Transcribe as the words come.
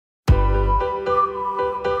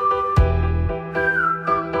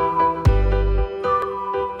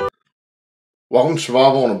Welcome to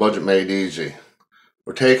Survival on a Budget Made Easy.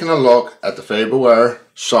 We're taking a look at the Farberware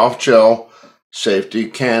Soft Gel Safety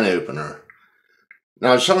Can Opener.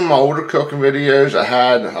 Now, in some of my older cooking videos, I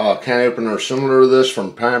had a can opener similar to this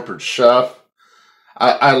from Pampered Chef.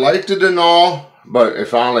 I liked it and all, but it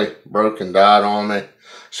finally broke and died on me.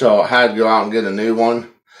 So I had to go out and get a new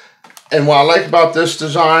one. And what I like about this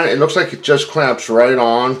design, it looks like it just clamps right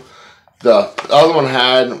on. The other one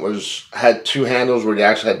had two handles where you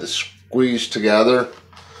actually had to squeeze together.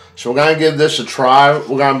 So we're going to give this a try.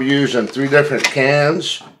 We're going to be using 3 different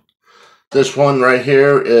cans. This one right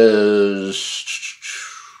here is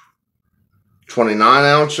 29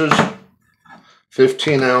 ounces,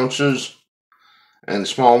 15 ounces, and the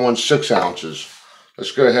small one's 6 ounces.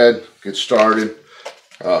 Let's go ahead and get started.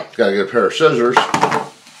 Got to get a pair of scissors.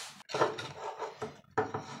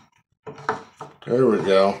 There we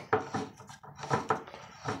go.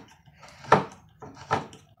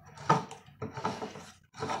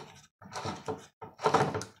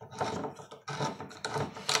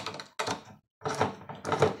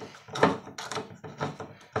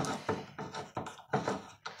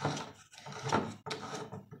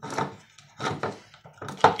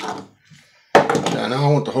 Now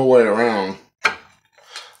I want the whole way around.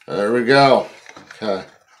 There we go. Okay.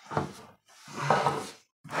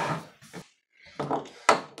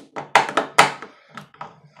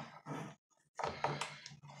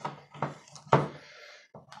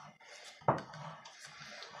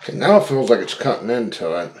 Okay, now it feels like it's cutting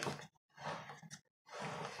into it.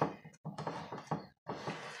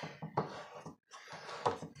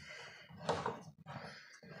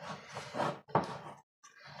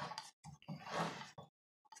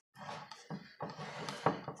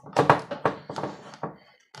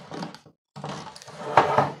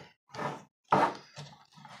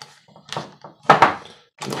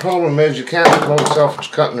 The problem is you can't tell yourself if it's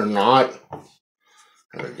cutting or not.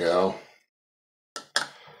 There we go.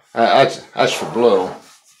 That's for blue.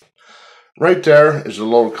 Right there is a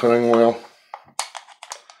little cutting wheel.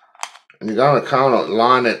 And you gotta kind of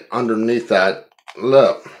line it underneath that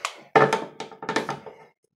lip.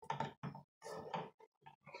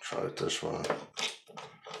 Try it this way.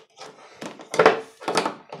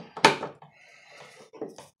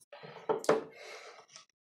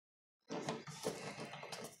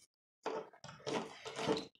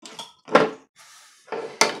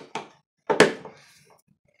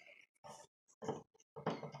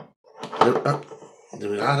 Do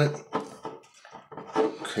we got it?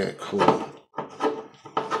 Okay, cool.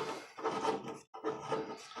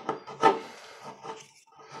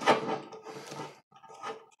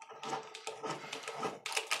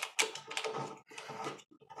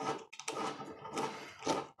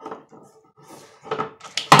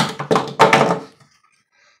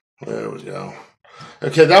 There we go.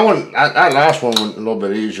 Okay, that last one went a little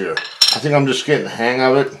bit easier. I think I'm just getting the hang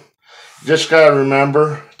of it. Just gotta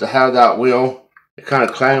remember to have that wheel. It kind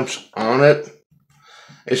of clamps on it.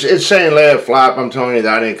 It's saying lay it flat, but I'm telling you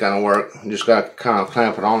that ain't gonna work. You just gotta kind of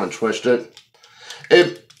clamp it on and twist it.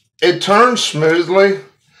 It turns smoothly.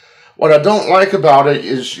 What I don't like about it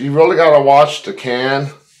is you really gotta watch the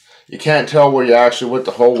can. You can't tell where you actually went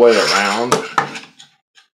the whole way around.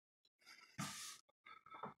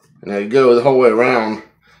 And there you go the whole way around.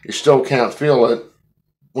 You still can't feel it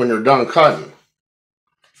when you're done cutting.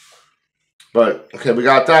 But okay, we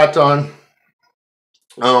got that done.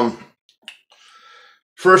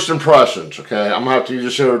 First impressions, okay? I'm gonna have to use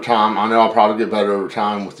this over time. I know I'll probably get better over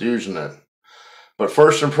time with using it. But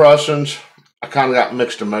first impressions, I kind of got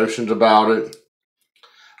mixed emotions about it.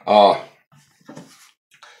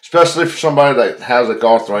 Especially for somebody that has like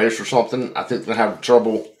arthritis or something, I think they're gonna have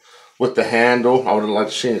trouble with the handle. I would have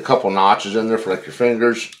liked to see a couple notches in there for like your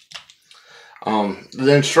fingers.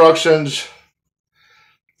 The instructions,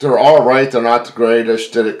 they're all right. They're not the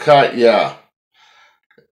greatest. Did it cut? Yeah.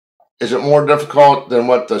 Is it more difficult than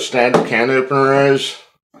what the standard can opener is?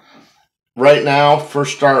 Right now,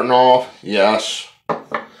 first starting off, yes.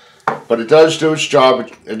 But it does do its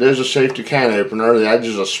job. It is a safety can opener. The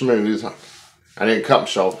edges are smooth. I didn't cut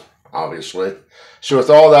myself, obviously. So with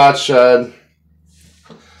all that said,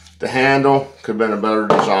 the handle could have been a better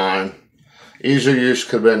design. Ease of use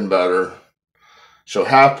could have been better. So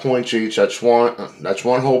half points each. That's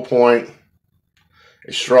one whole point.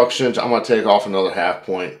 Instructions, I'm going to take off another half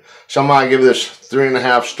point. So I'm going to give this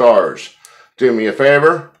 3.5 stars. Do me a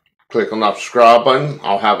favor, click on that subscribe button.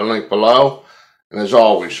 I'll have a link below. And as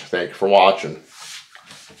always, thank you for watching.